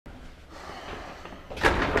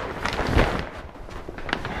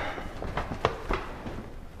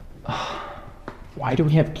Why do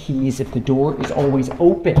we have keys if the door is always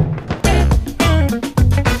open?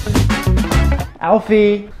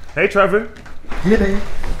 Alfie! Hey, Trevor. Hey.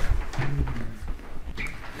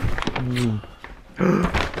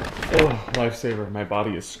 Oh, lifesaver. My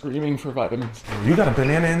body is screaming for vitamins. You got a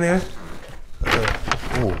banana in there?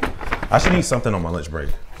 Oh, I should eat something on my lunch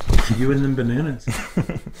break. You and them bananas.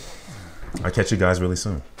 I'll catch you guys really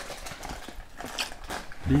soon.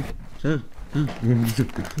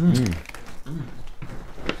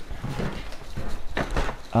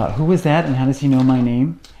 Who was that and how does he know my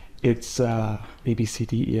name? It's A, B, C,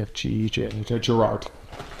 D, E, F, G, Gerard.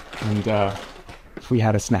 And we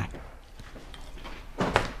had a snack.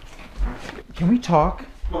 Can we talk?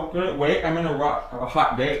 Well, wait, I'm in a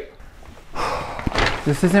hot date.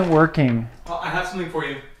 This isn't working. I have something for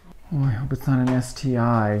you. Oh, I hope it's not an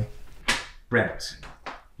STI. Brent,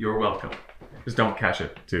 you're welcome. Just don't catch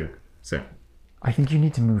it too soon. I think you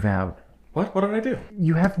need to move out. What? What did I do?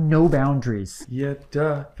 You have no boundaries. Yeah,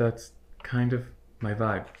 duh. That's kind of my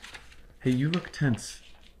vibe. Hey, you look tense.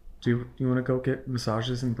 Do you want to go get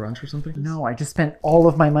massages and brunch or something? No, I just spent all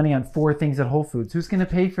of my money on 4 things at Whole Foods. Who's gonna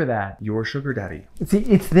pay for that? Your sugar daddy. See,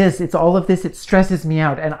 it's all of this. It stresses me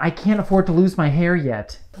out, and I can't afford to lose my hair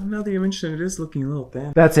yet. Well, now that you mention it, is looking a little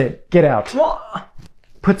damp. That's it. Get out.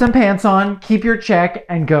 Put some pants on, keep your check,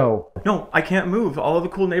 and go. No, I can't move. All of the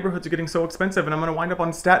cool neighborhoods are getting so expensive, and I'm gonna wind up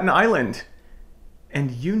on Staten Island.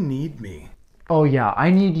 And you need me. Oh yeah,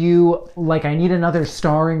 I need you like I need another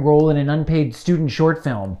starring role in an unpaid student short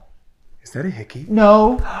film. Is that a hickey?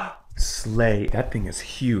 No. Slay. That thing is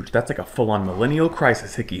huge. That's like a full-on millennial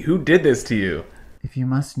crisis hickey. Who did this to you? If you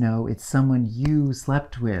must know, it's someone you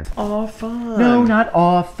slept with. Aw, fun. No, not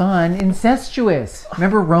aw, fun. Incestuous.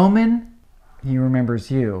 Remember Roman? He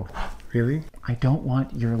remembers you. Really? I don't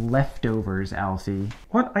want your leftovers, Alfie.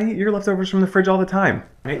 What? I eat your leftovers from the fridge all the time.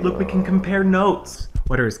 Hey, look, we can compare notes.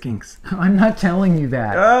 What are his kinks? I'm not telling you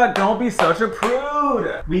that. Don't be such a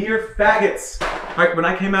prude. We are faggots. Right, when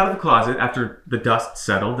I came out of the closet after the dust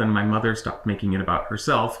settled and my mother stopped making it about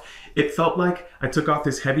herself, it felt like I took off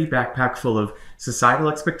this heavy backpack full of societal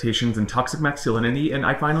expectations and toxic masculinity, and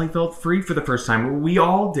I finally felt free for the first time. We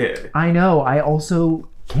all did. I know, I also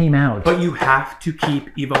came out. But you have to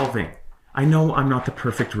keep evolving. I know I'm not the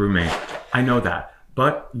perfect roommate. I know that.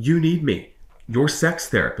 But you need me. Your sex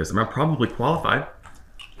therapist. I'm probably qualified.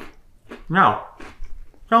 Now,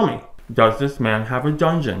 tell me, does this man have a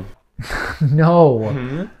dungeon? No.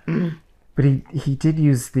 Mm-hmm. But he did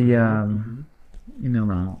use the, you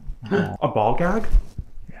know, A ball gag?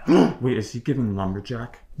 Yeah. Wait, is he giving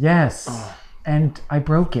lumberjack? Yes. And I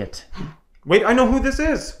broke it. Wait, I know who this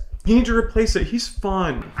is. You need to replace it. He's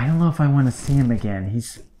fun. I don't know if I want to see him again. He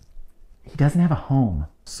doesn't have a home.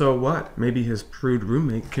 So what? Maybe his prude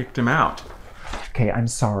roommate kicked him out. Okay, I'm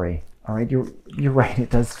sorry. All right, you're right.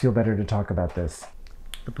 It does feel better to talk about this.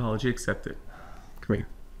 Apology accepted. Come here.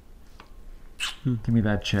 Give me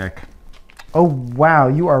that check. Oh, wow,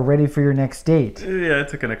 you are ready for your next date. Yeah, I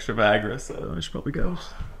took an extra Viagra, so I should probably go.